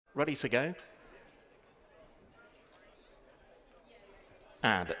ready to go.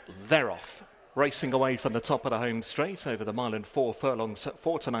 And they're off. Racing away from the top of the home straight over the mile and 4 furlongs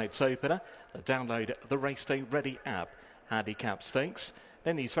for tonight's opener. Download the Race Day Ready app, handicap stakes.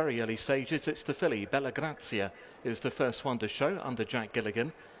 In these very early stages, it's the filly Bella Grazia is the first one to show under Jack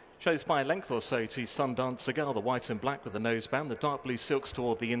Gilligan. Shows by a length or so to Sundance Girl, the white and black with the noseband. The dark blue silks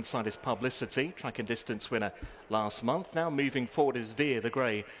toward the inside is Publicity, track and distance winner last month. Now moving forward is Veer, the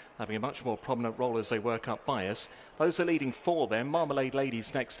grey, having a much more prominent role as they work up bias. Those are leading 4 then. Marmalade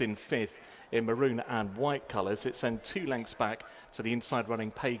Ladies next in 5th in maroon and white colours. It's then 2 lengths back to the inside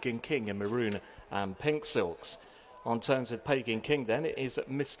running Pagan King in maroon and pink silks. On terms with Pagan King then, it is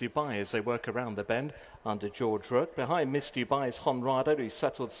Misty By as they work around the bend under George Rook. Behind Misty By is Honrado, who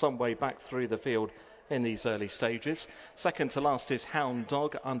settled some way back through the field in these early stages. Second to last is Hound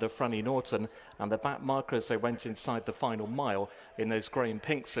Dog under Franny Norton, and the back marker as they went inside the final mile in those grey and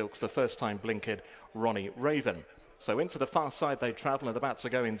pink silks, the first time blinkered Ronnie Raven. So into the far side they travel and about to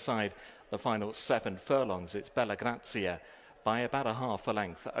go inside the final 7 furlongs. It's Bella Grazia by about a half a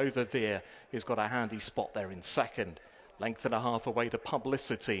length. Over Veer, he's got a handy spot there in second. Length and a half away to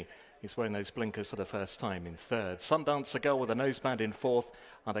Publicity. He's wearing those blinkers for the first time in third. Sundance Girl with a noseband in 4th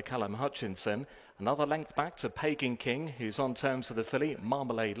under Callum Hutchinson. Another length back to Pagan King, who's on terms with the filly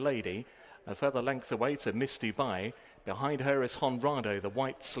Marmalade Lady. A further length away to Misty By. Behind her is Honrado, the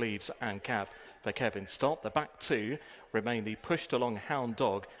white sleeves and cap for Kevin Stott. The back 2 remain the pushed along Hound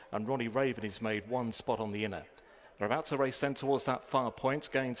Dog, and Ronnie Raven is made 1 spot on the inner. They're about to race then towards that far point,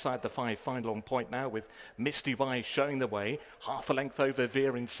 going inside the 5 fine long point now with Misty By showing the way. Half a length over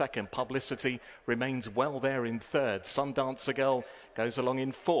Veer in second. Publicity remains well there in third. Sundance Girl goes along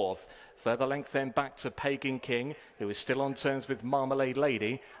in 4th. Further length then back to Pagan King, who is still on terms with Marmalade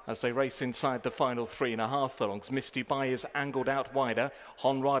Lady as they race inside the final 3.5 furlongs. Misty By is angled out wider.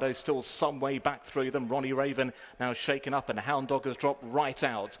 Honrado still some way back through them. Ronnie Raven now shaken up and Hound Dog has dropped right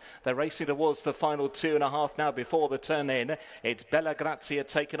out. They're racing towards the final 2.5 now before the turn in. It's Bella Grazia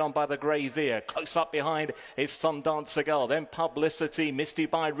taken on by the grey Veer. Close up behind is Sundance Girl. Then Publicity. Misty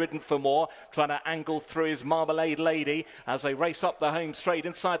By ridden for more, trying to angle through his Marmalade Lady as they race up the home straight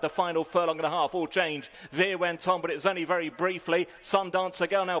inside the final furlong and a half. All change. Veer went on, but it was only very briefly. Sundance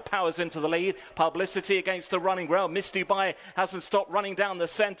Girl now powers into the lead. Publicity against the running rail. Misty By hasn't stopped running down the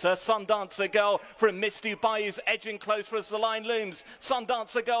centre. Sundance Girl from Misty By is edging closer as the line looms.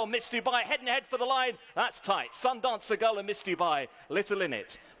 Sundance Girl, Misty By head and head for the line. That's tight. Sundance Girl and Misty By, little in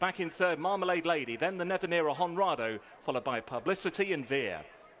it. Back in third, Marmalade Lady. Then the never nearer Honrado, followed by Publicity and Veer.